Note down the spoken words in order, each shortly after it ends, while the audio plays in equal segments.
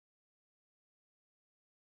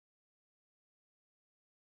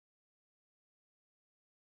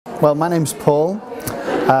Well, my name's Paul.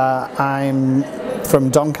 I'm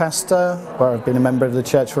from Doncaster, where I've been a member of the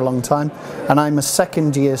church for a long time, and I'm a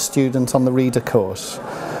second-year student on the Reader course.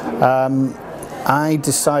 I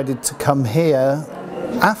decided to come here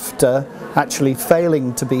after actually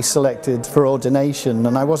failing to be selected for ordination,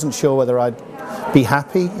 and I wasn't sure whether I'd be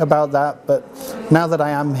happy about that, but now that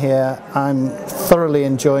I am here, I'm thoroughly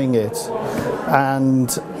enjoying it.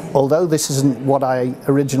 And although this isn't what I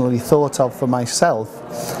originally thought of for myself,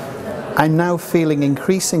 I'm now feeling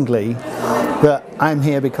increasingly that I'm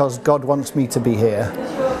here because God wants me to be here.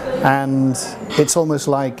 And it's almost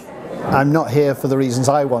like I'm not here for the reasons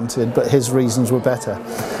I wanted, but His reasons were better.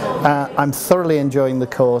 I'm thoroughly enjoying the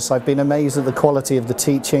course. I've been amazed at the quality of the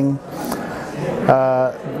teaching.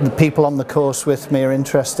 The people on the course with me are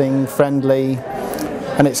interesting, friendly,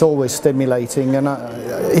 and it's always stimulating. And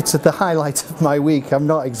it's the highlight of my week. I'm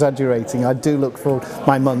not exaggerating. I do look forward,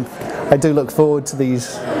 my month, I do look forward to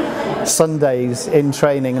these Sundays in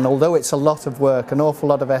training, and although it's a lot of work, an awful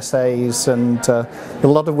lot of essays and a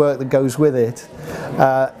lot of work that goes with it,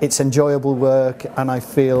 it's enjoyable work, and I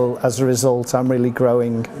feel as a result I'm really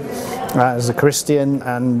growing as a Christian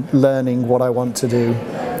and learning what I want to do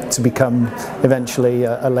to become eventually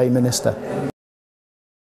a lay minister.